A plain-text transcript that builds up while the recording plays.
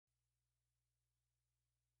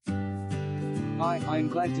Hi, I am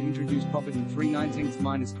glad to introduce property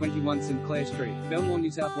 319-21 St Clair Street, Belmore, New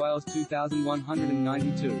South Wales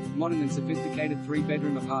 2192. Modern and sophisticated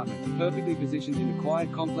 3-bedroom apartment, perfectly positioned in a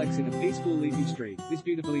quiet complex in a peaceful leafy street. This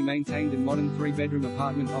beautifully maintained and modern 3-bedroom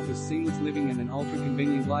apartment offers seamless living and an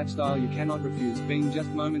ultra-convenient lifestyle you cannot refuse, being just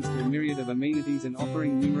moments to a myriad of amenities and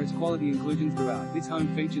offering numerous quality inclusions throughout. This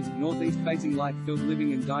home features northeast-facing light-filled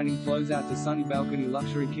living and dining, flows out to sunny balcony,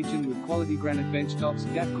 luxury kitchen with quality granite bench tops,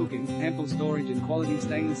 gas cooking, ample storage and quality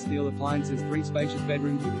stainless steel appliances, 3 spacious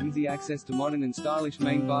bedrooms with easy access to modern and stylish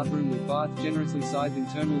main bathroom with bath, generously sized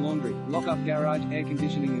internal laundry, lock-up garage, air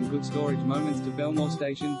conditioning and good storage. Moments to Belmore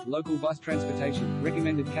Station, local bus transportation,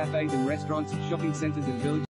 recommended cafes and restaurants, shopping centres and village